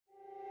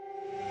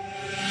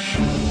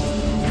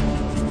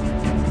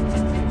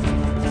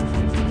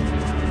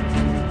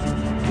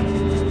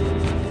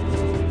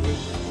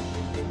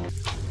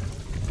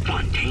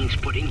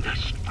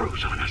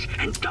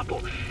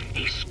double.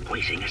 He's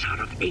squeezing us out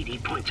of 80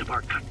 points of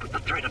our cut with the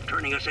threat of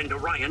turning us into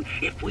Ryan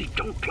if we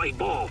don't play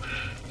ball.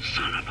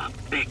 Son of a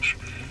bitch.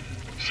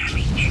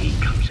 Sammy G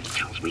comes and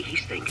tells me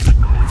he's thinking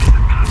of going to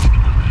the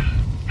constable.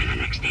 And the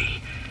next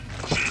day,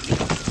 Sammy...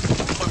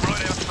 I'm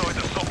right outside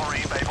the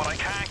submarine bay, but I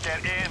can't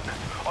get in.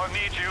 I'll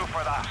need you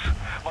for that.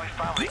 My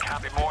family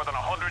can't be more than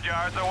 100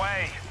 yards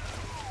away.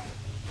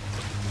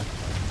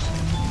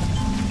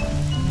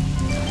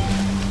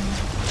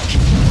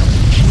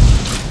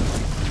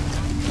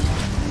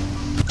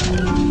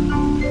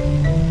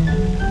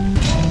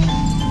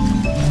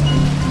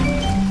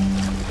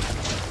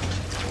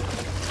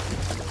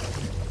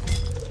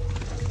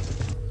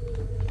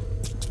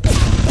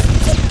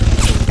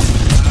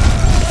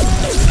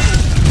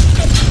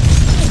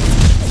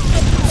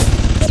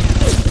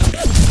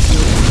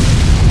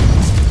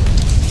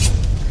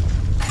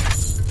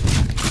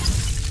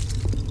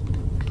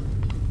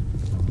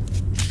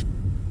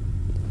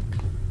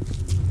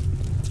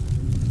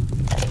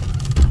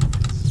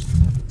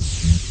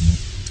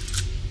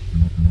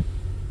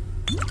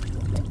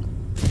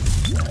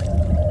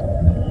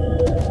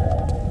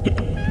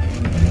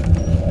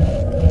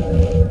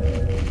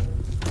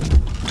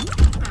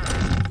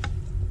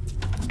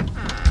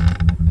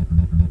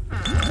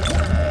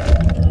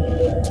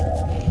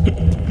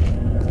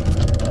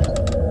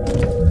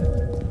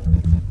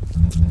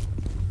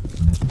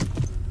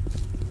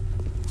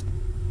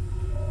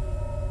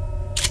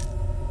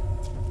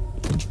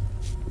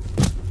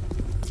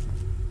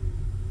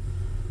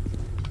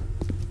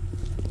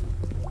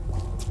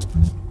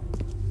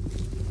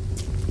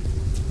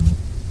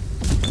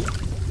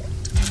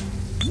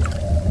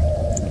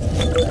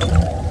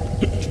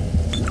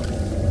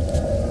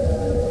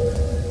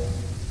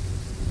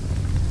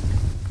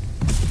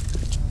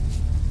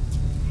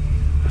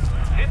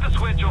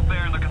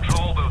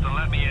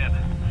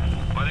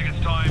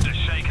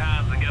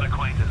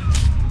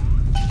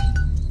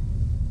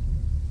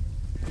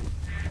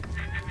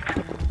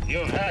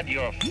 You've had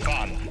your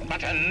fun,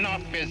 but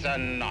enough is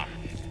enough.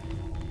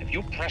 If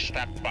you press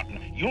that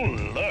button, you'll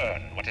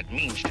learn what it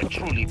means to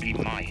truly be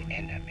my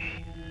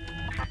enemy.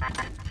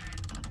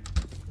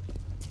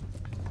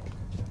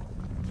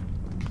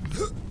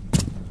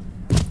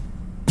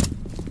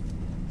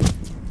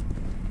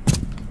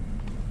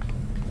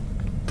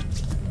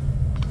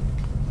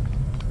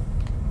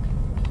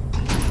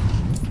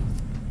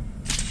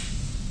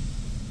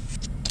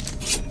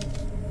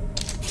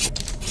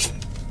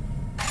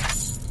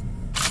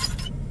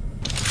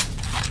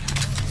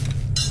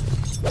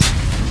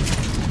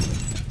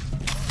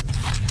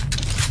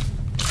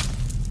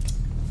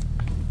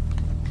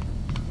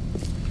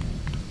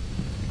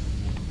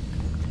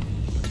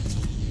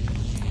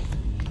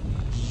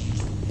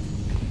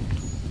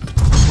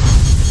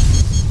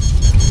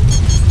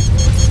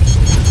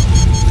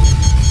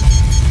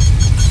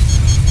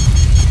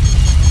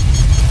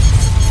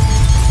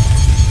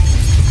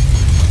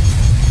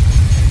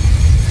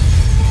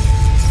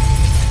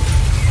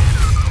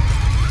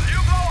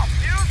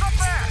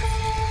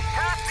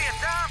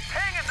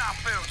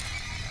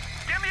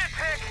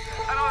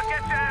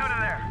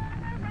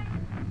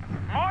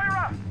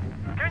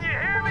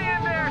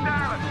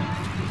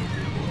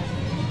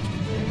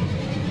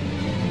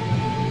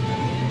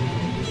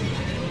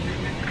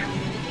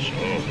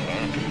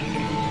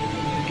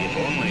 If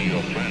only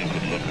your friend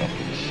could look up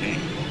and see.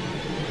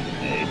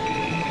 Maybe...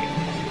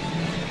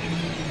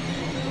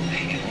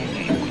 If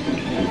only you could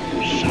do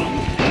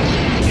something,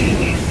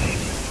 anything.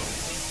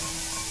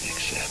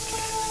 Except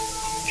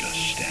just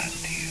stand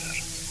here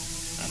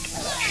and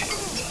watch it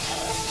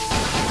die.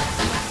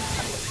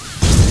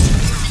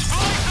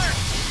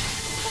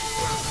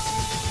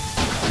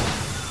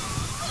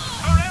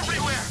 They're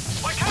everywhere!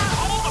 I can't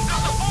hold them!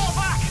 Got to fall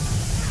back!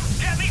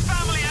 Get me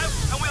family out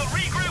and we'll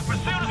regroup as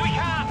soon as we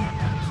can!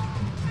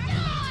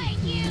 Die,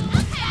 you!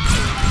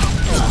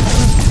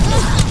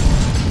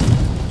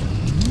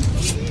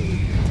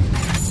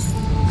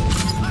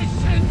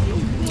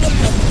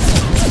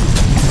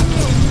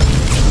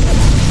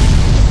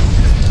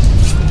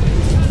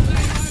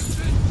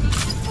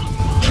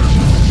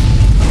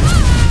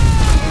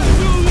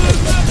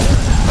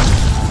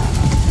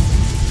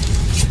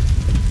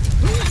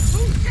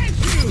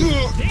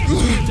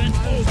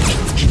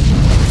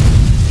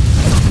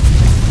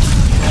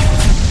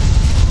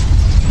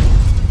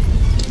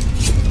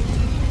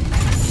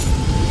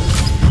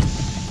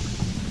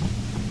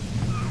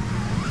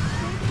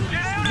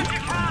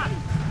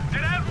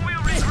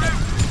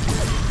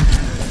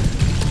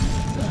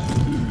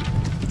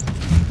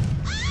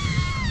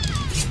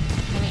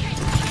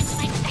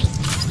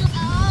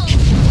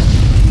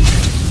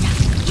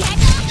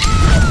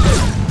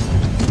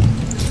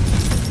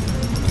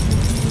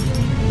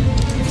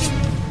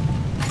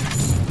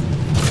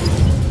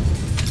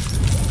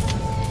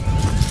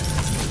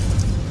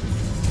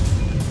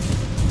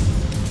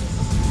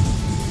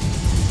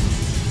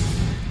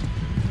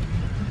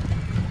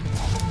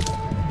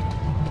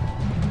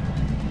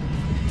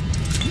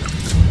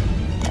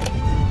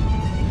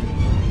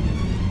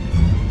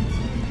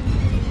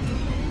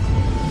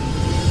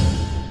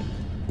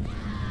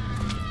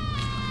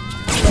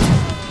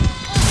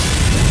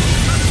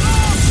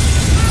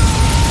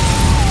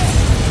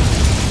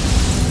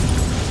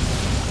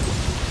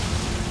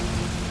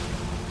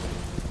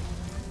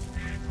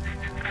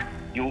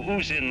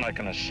 ooze in like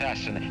an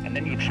assassin, and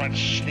then you try to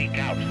sneak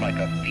out like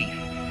a thief.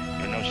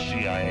 You're no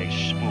CIA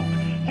spook.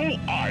 Who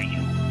are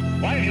you?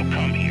 Why have you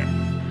come here?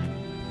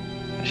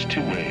 There's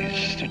two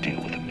ways to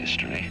deal with a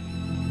mystery.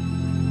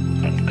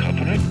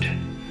 Uncover it,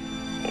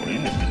 or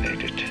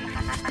eliminate it.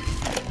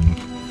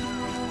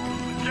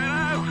 Get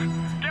out!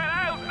 Get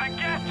out and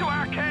get to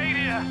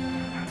Arcadia!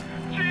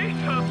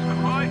 Jesus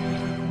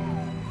Christ!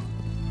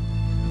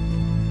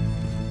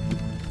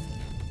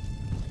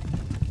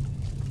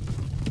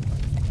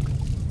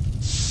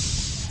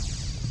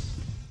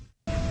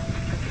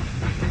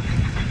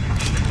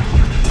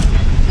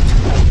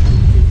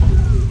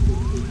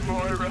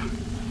 Moira.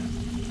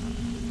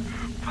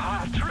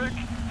 Patrick.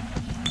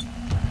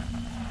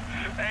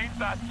 Ain't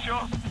that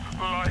just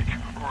like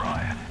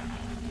Ryan?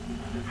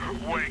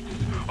 Waits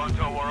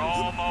until we're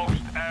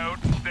almost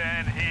out,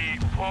 then he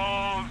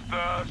pulls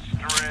the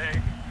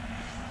string.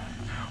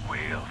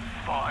 We'll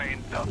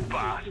find the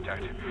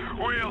bastard.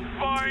 We'll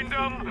find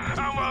him,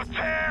 and we'll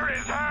tear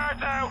his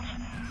heart out!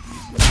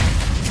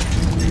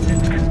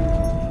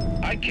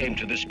 I came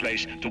to this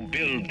place to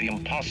build the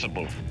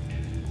impossible.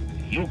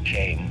 You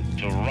came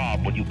to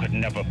rob what you could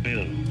never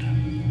build.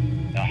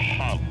 A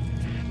hum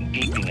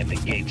gaping at the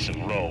gates of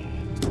Rome.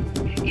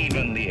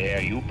 Even the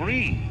air you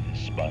breathe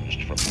is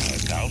sponged from my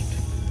account.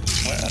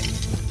 Well,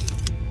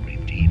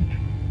 breathe deep,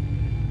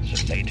 so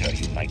later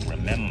you might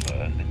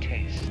remember the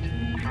taste.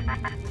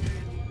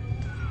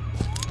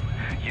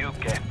 You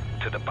get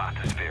to the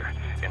bathysphere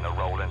in the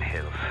rolling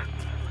hills.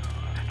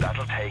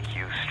 That'll take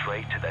you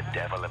straight to the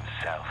devil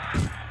himself.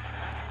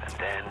 And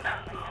then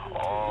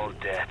all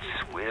debts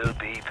will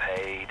be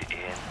paid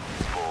in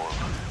full.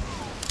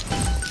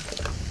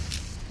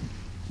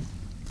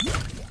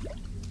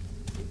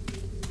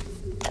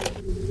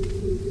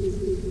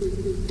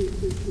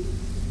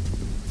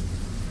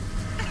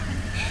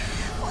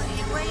 What are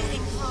you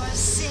waiting for,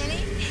 city?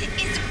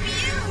 It's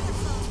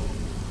beautiful!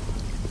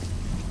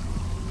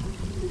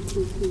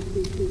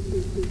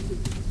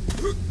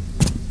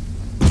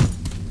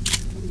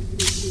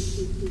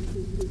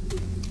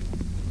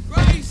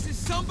 Grace, is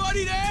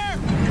somebody there?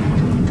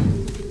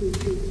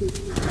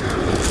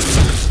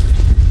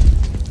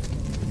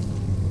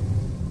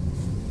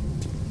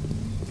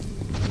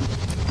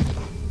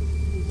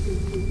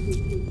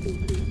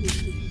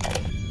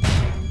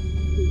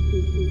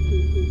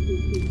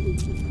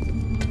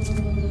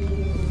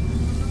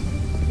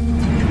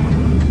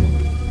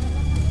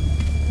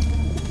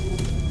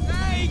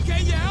 Hey,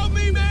 can you help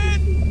me, man?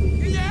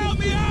 Can you help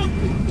me out?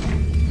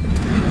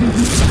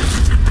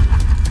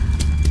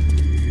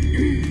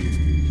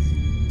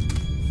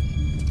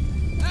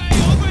 Hey,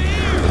 over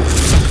here!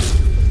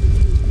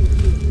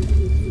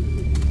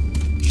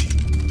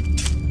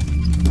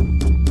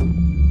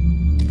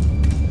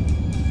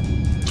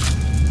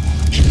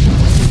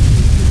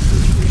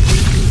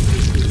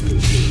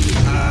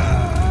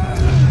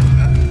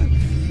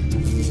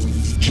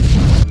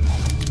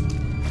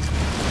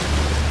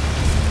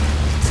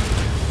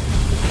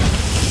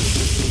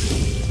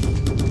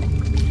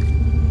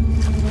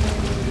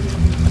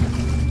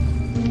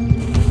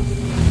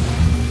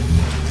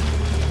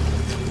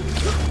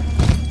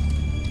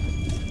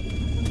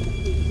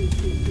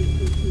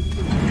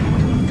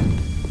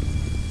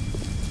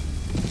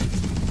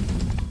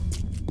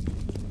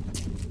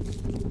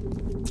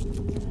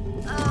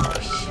 Oh,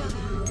 sugar,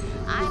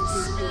 I'm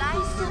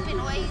spliced up in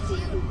ways you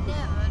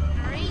never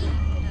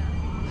dreamed of.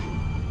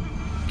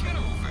 Get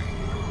over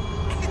here.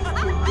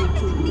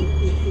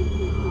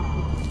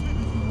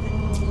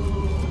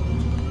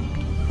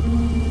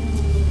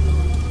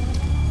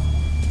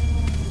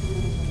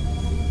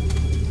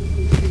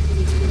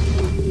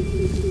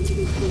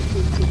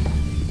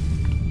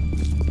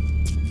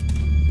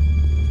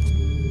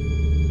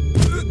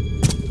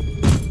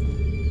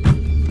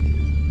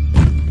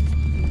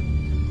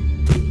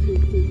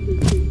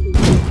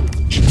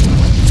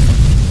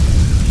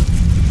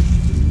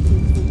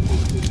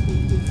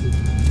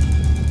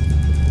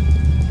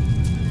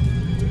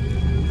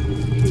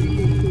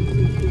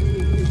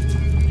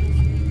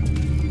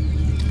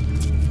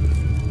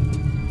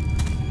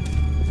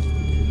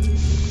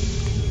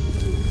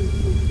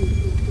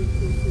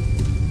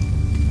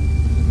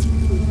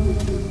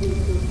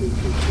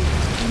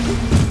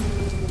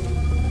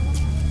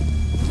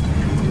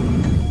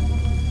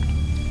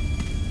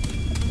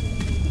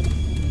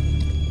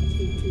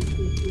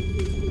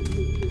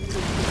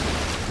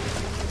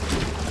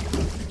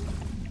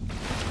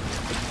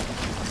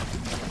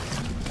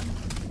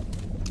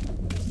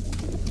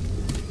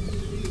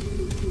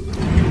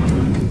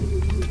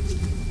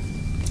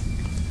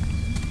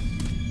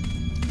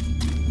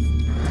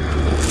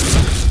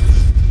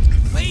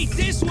 Wait,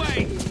 this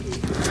way!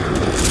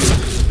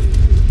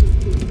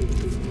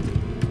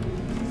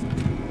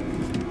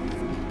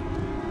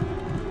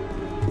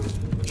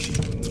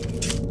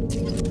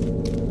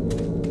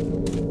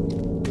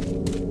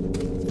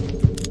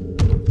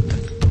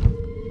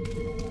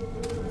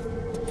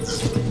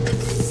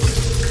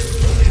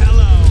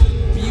 Hello,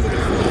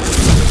 beautiful.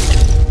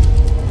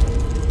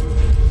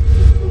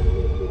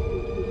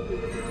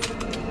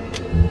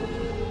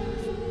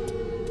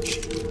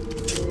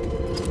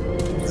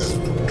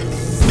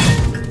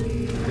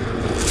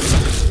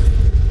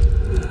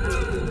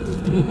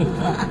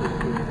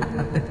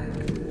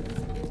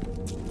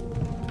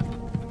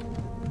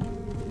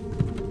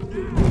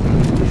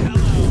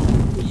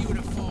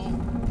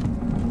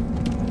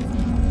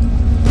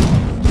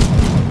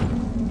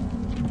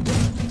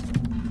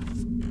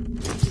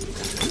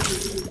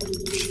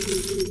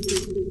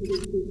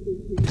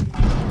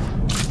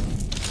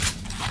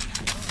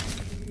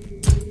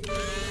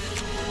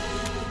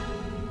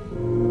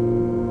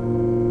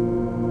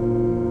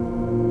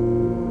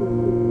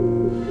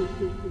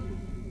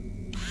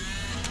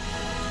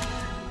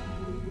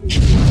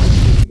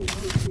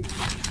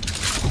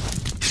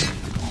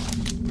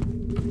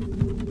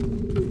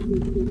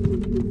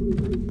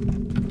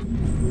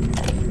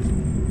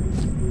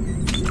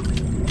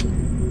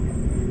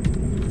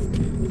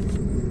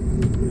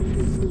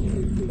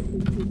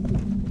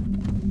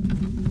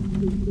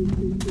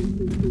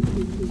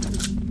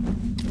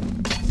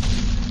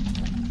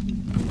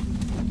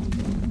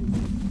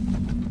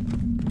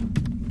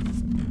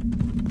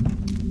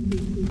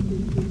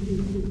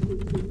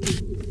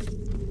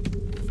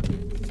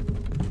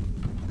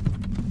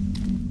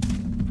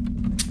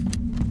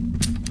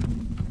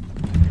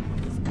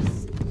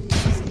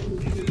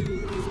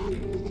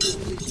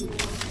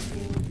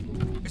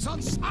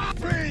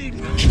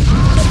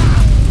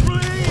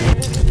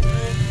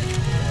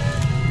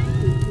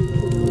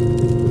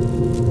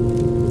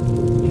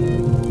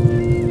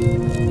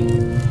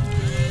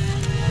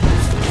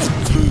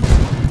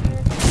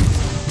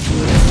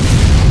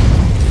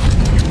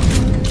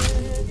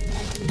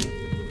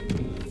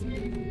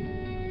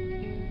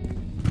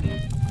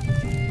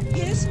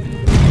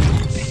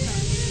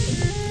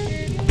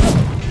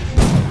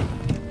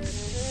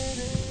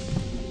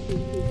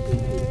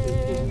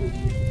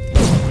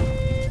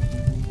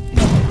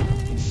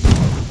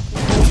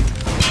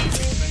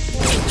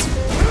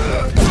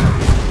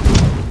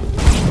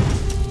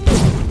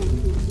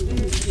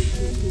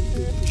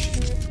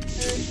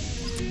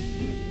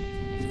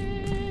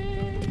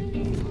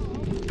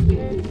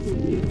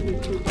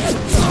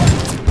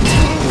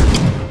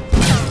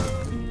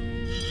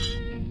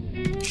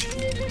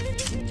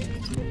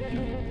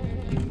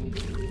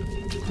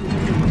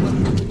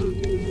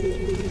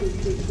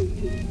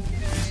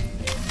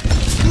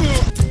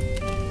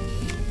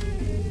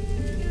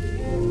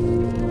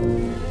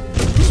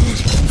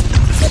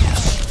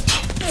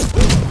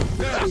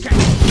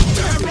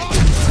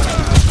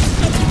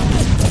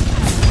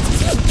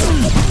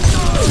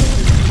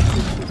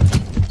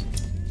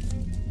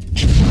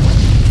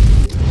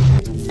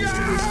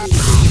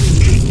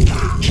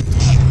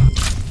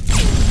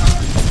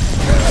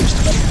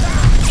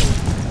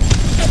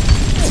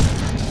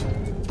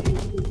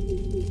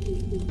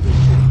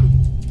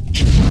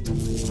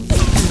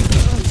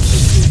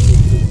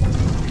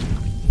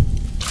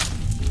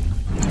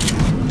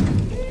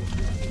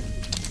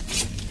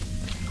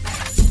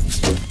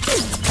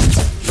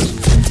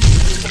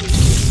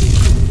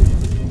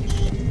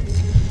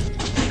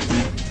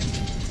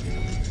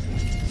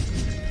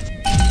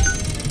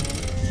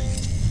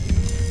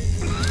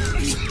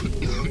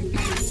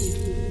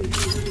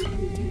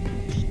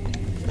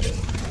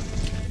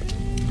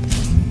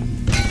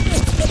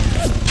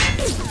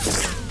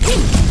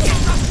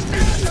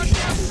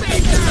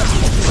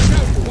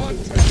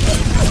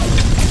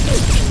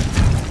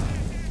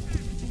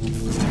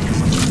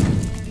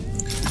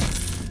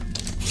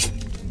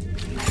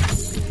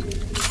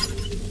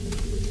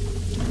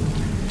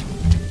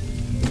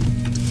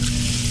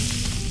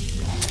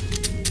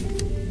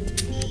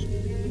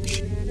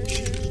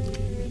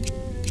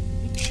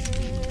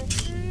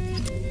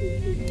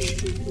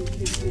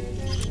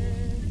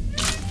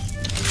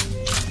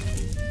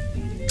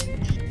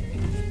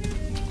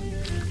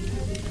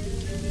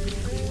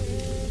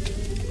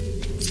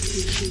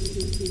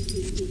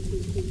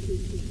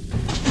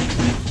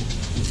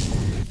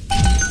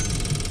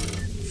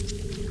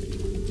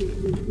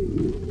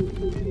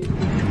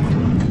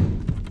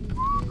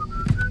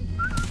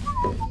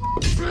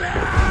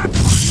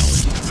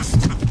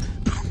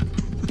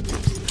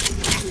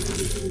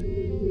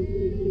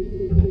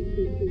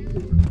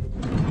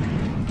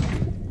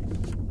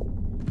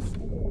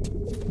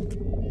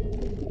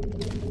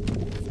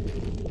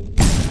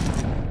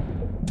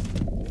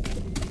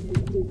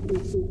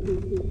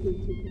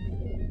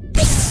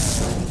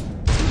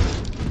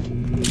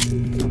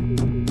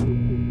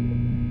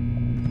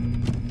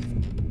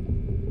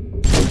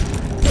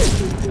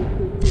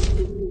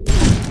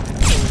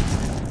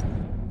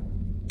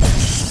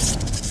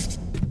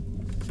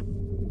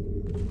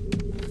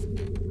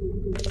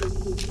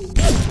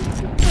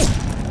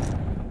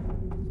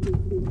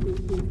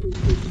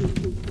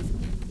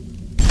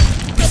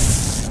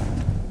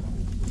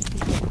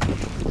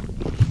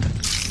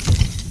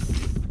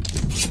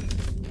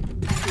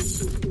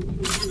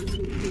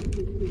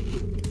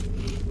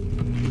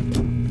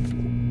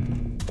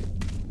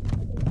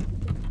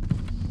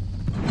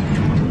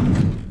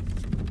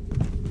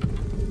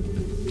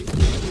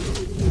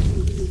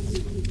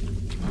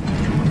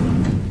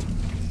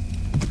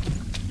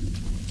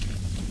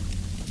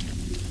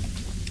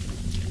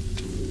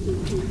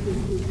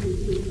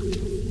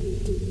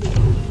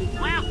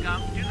 Well,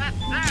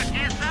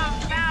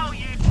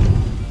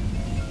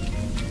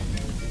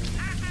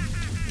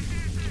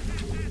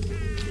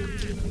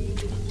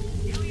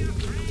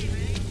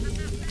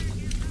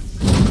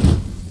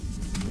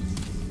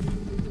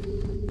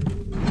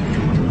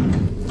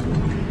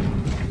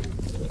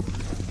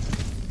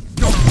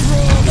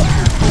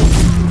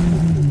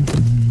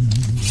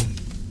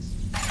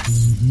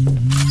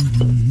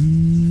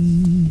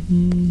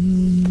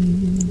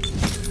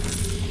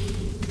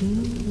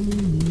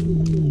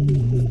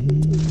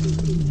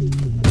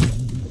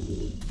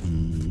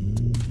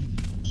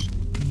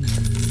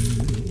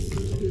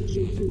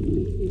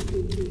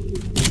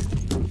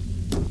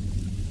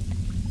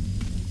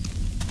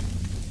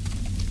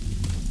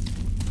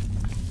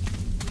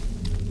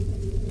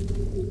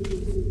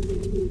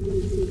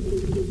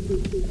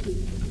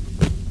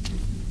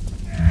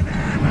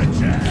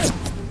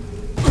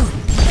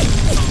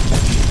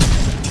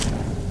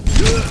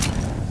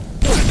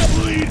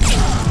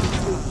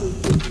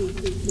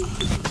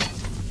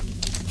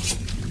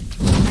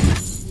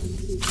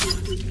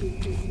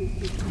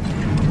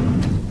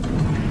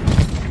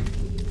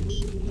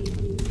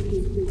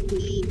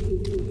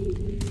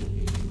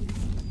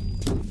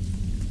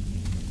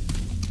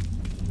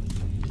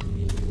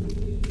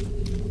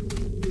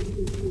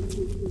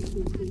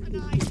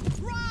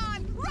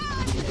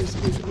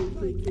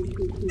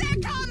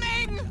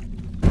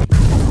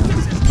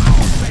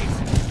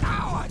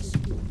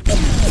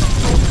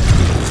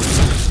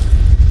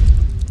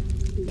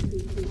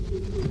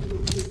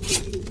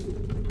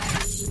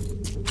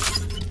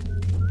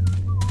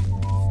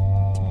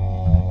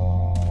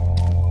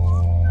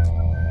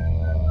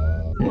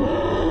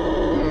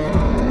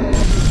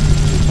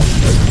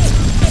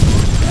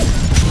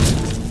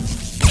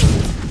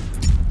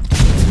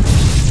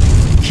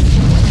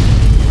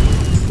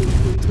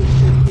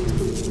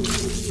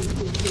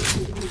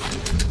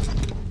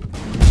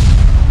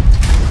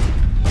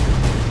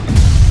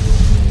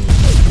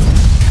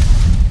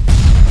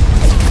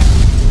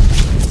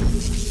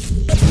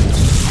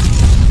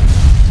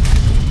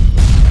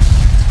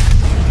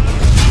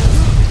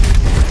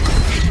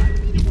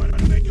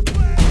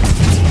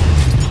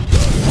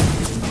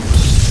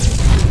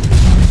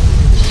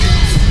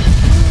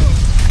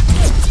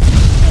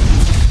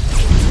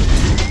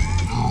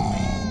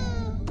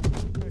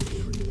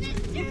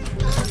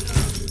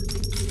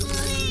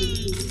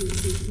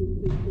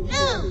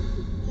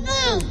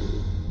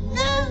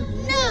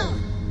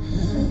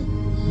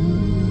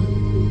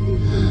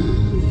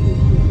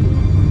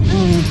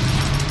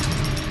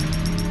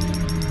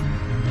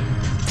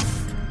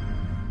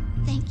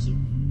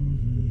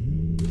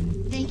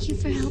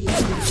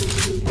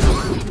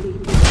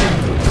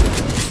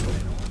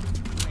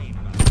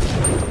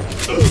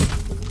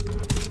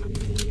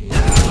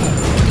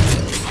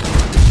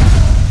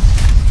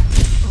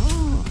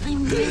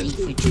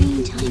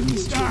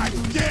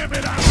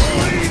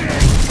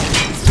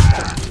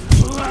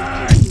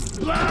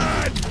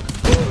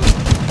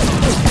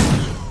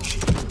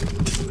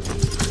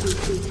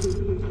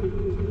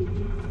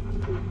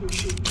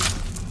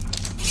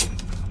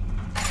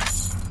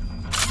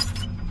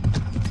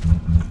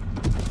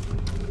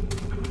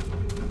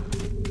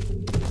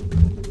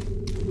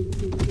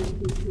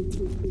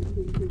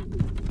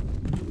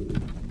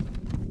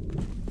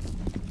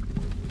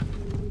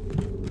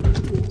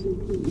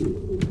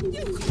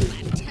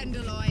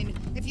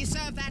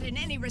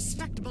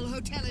 Respectable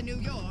hotel in New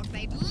York,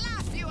 they'd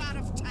laugh you out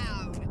of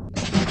town.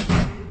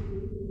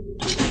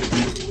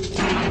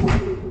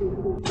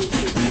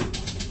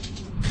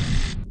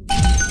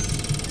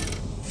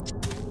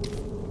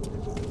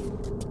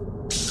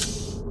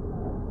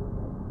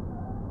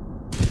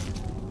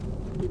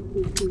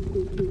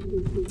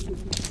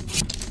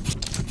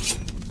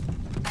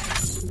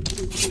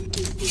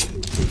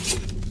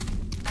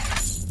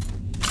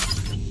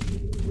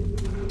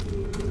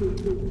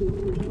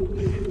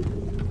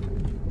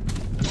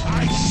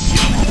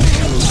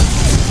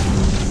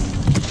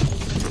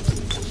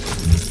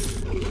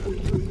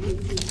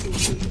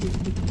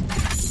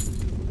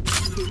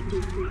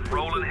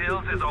 Rolling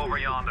Hills is over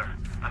yonder,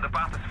 and the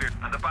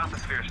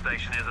bathysphere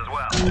station is as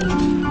well.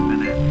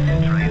 And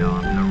then straight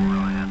on to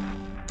Ryan.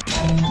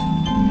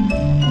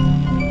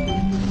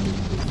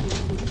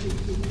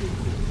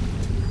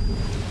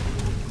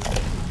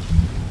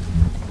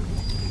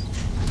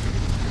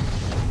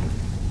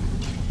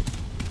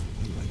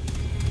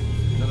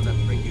 None of that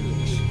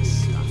regulation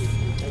stuff.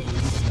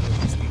 Always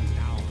slows me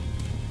down.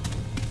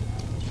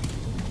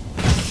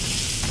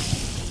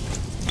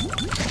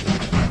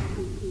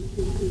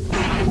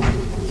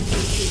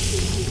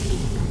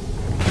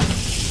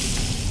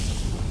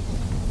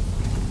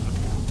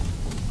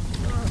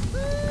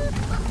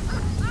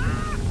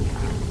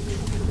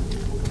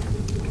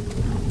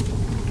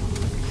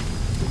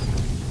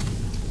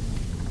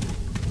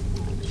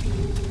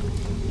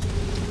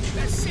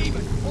 Let's save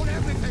it on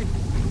everything.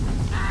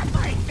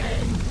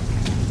 Everything!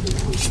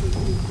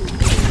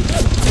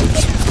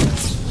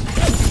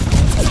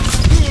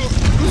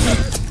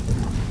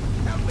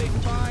 Help me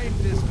find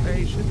this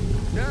patient.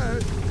 No.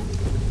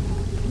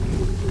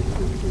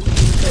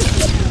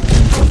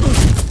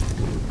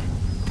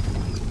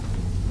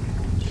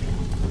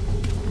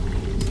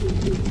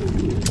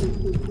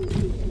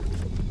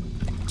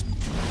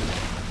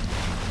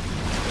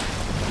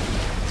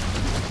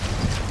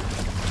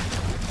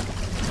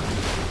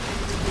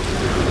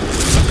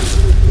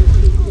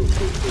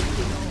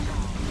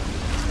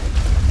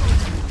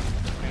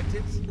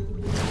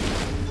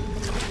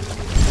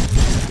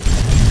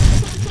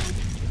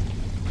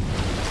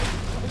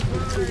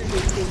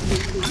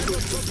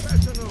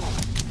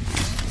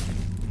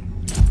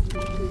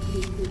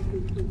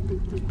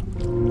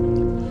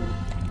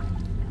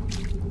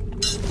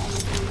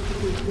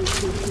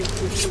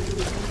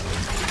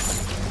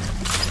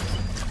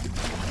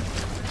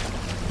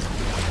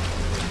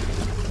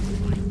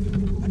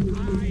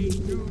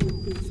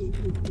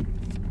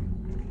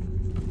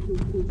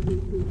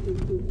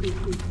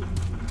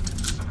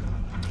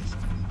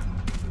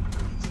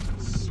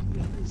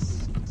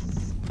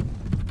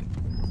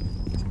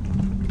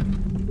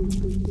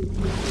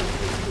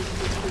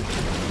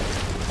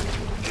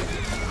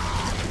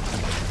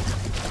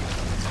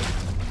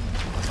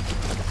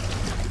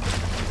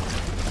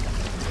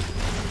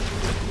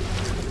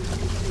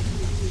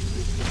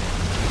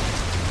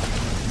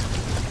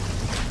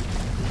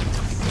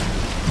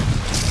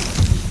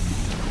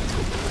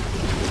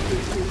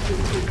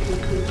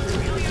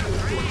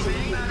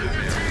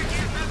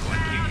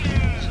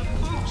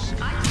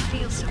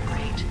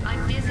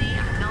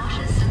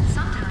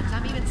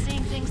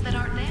 things that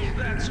aren't there.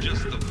 That's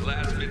just the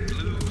plasmid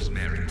blues,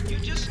 Mary. You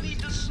just need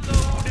to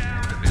slow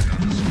down a bit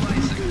on the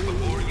splicing.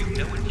 Before you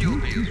know it,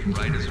 you'll be as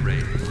right as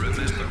rain.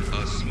 Remember,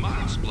 a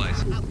smart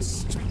splice.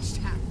 Outstretched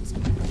hands.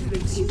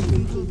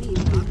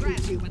 I'll grab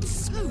you, but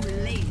so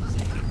lazy.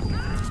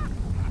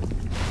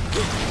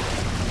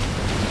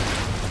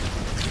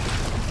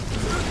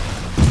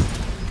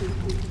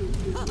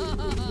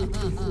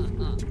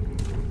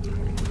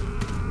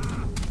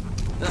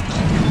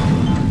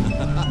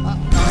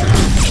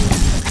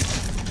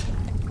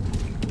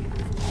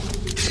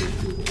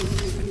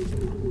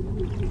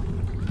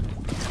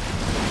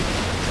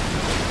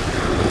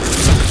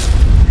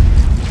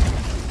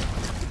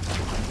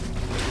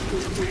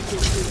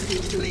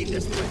 Leave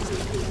this place.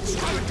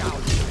 Slow it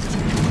down.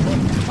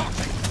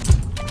 Toxic.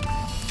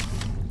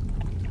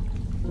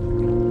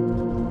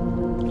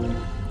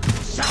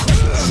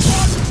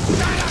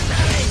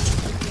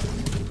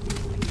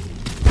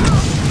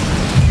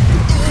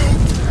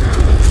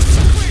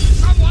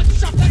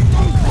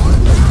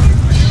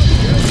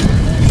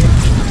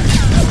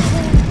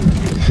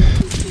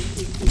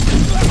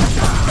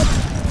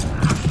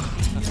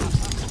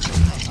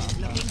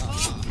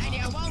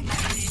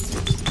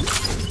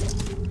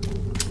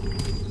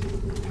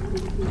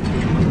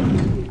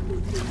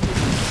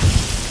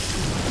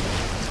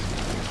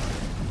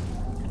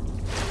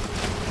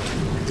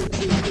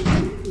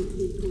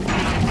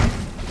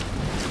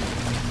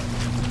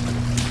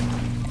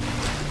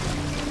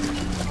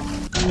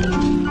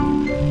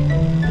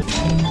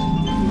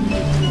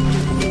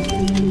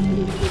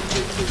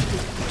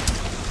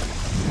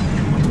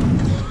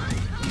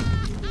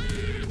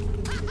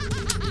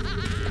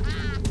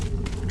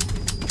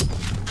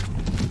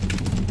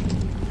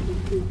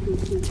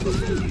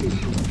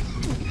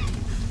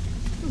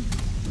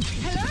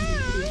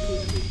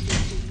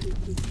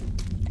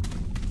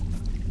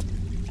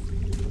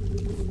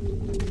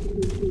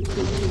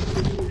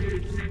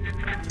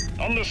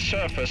 On the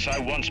surface, I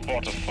once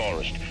bought a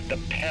forest. The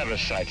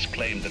parasites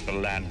claimed that the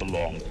land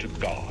belonged to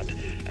God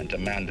and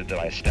demanded that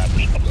I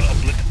establish a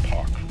public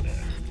park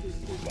there.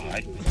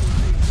 Why?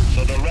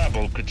 So the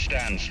rabble could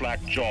stand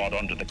slack-jawed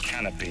under the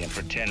canopy and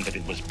pretend that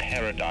it was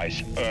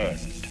paradise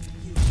earned.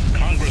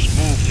 Congress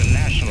moved to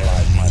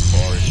nationalize my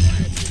forest.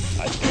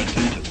 I burnt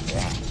it to the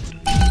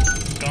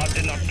ground. God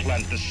did not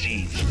plant the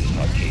seeds in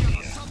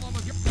Arcadia.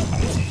 I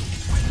did.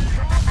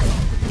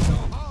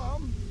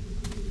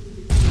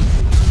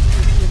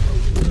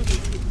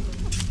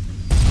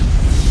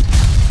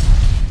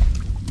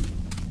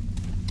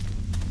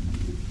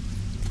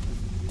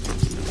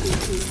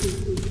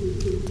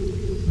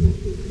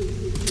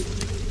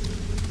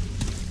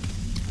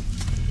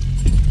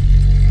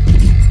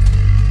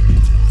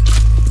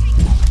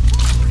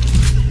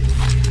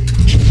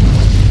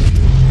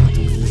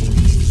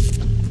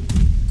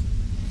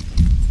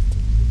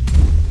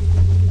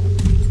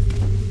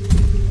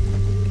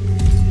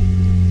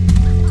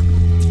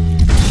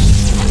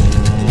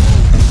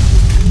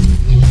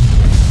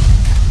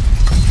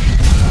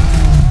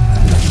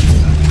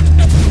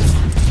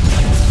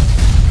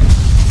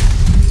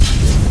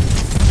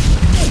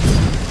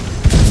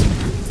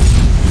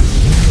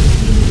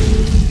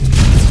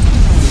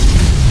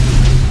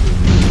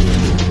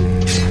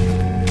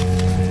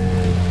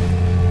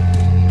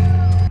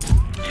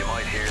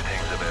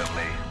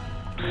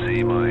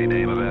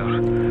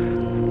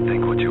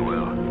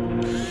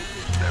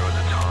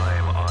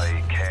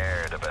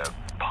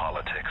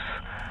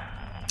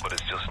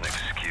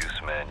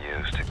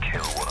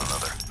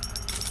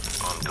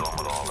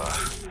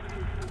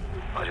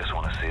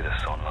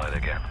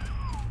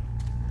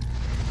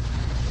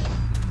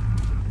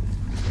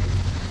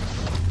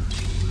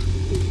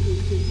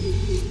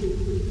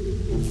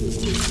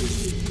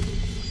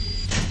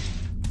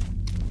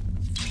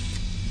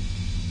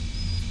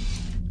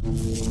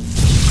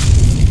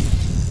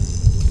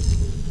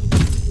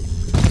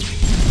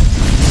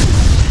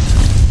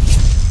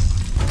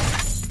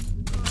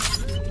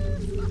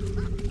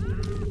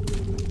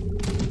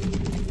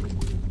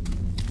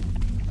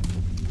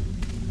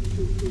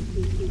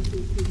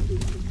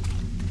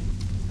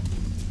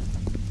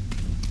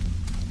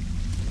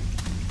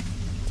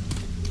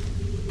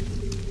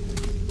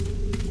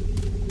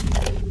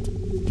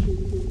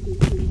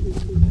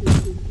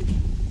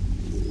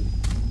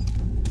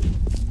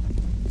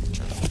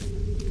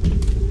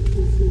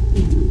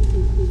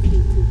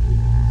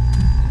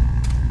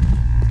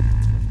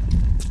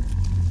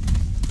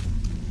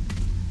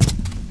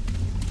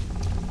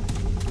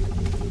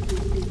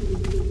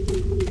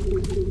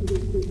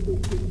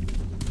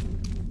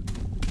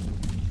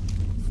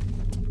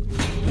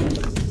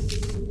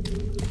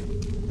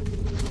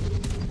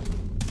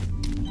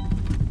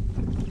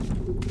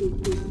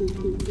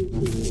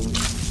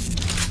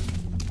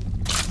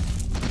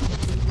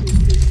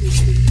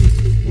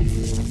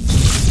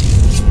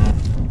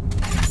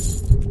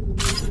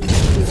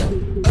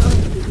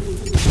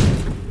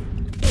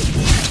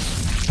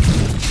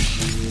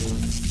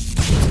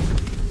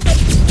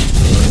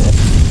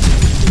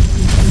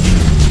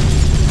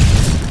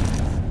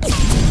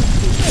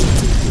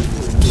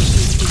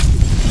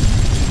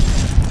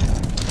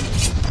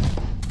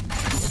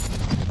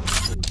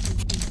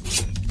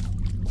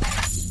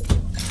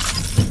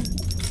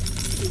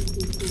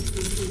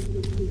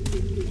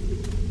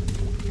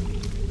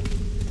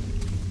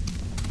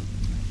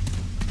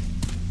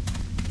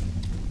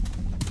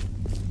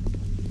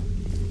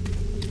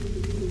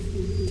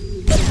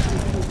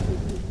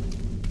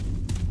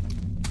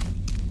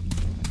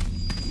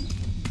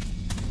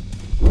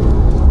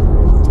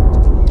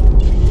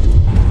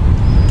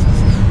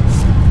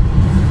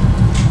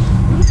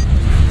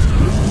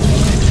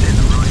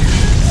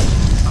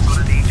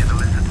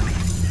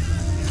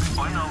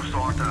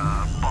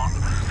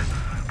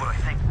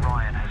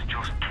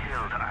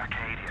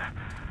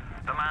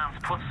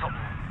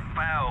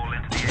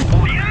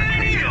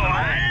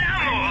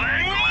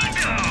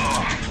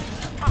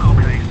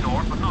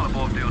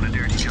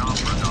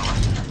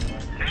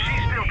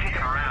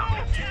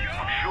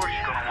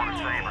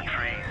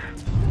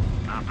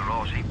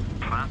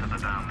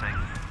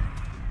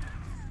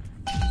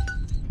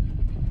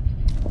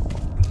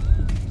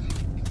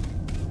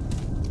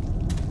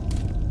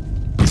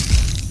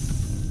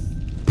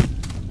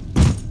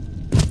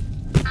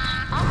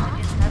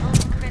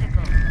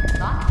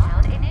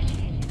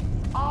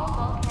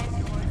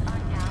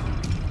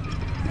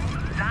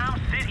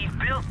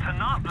 us to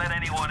not let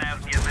anyone out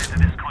in the event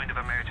of this kind of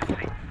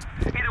emergency.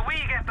 Either we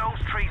get those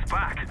trees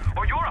back,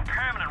 or you're a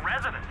permanent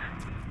resident.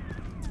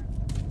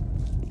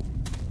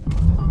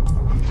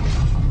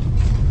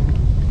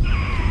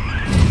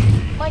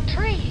 My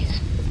trees!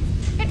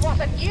 It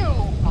wasn't you,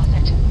 was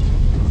it?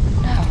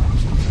 No.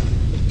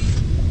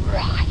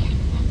 Ryan.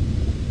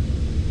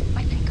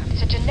 I think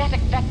it's a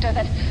genetic vector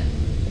that...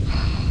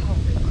 Oh,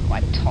 look who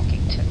I'm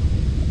talking to.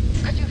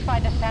 Could you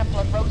find a sample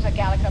of Rosa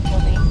Gallica for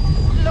me?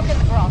 Look in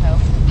the grotto.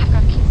 I've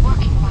got to keep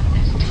working while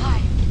there's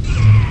time.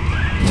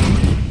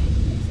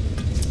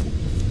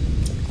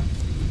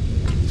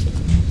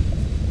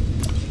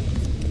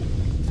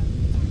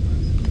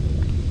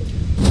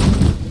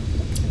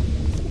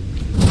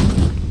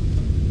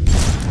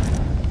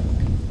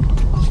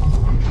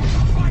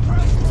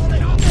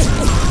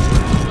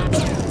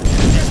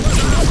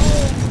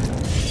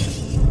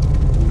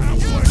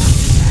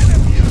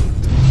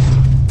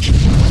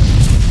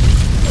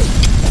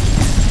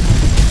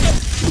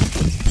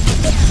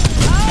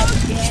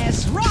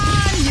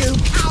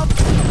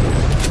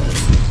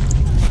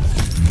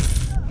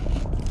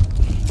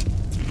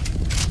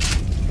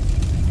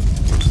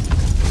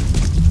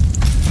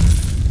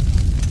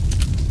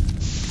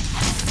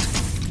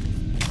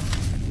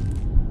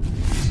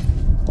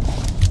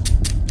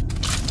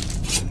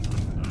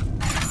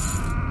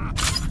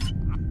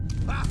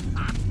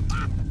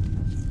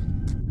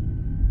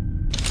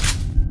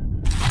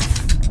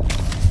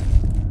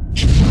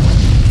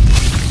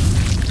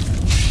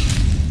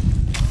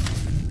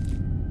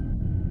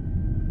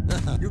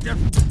 You get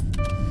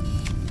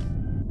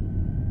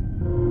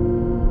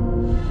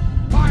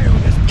fire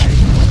this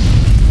place.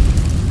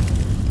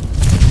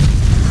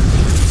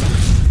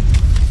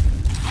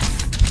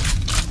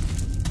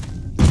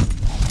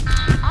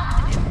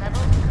 Oxygen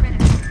levels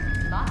critical.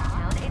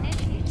 Lockdown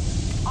initiated.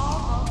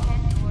 All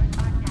volcanic doors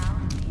are now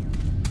sealed.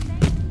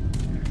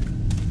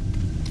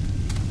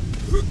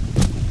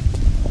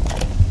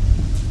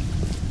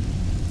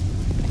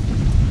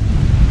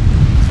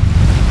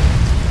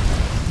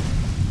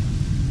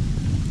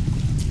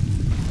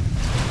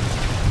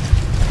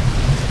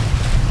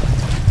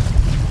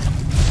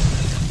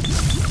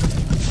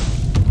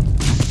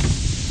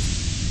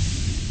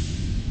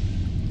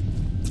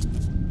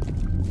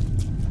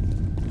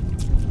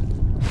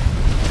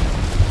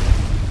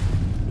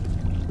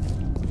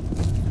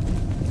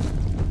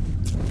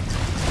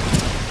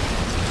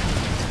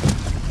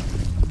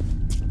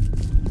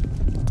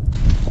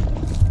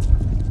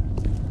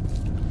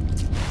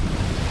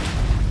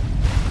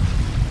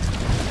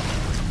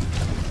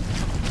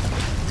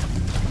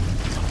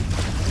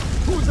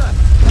 Who's that?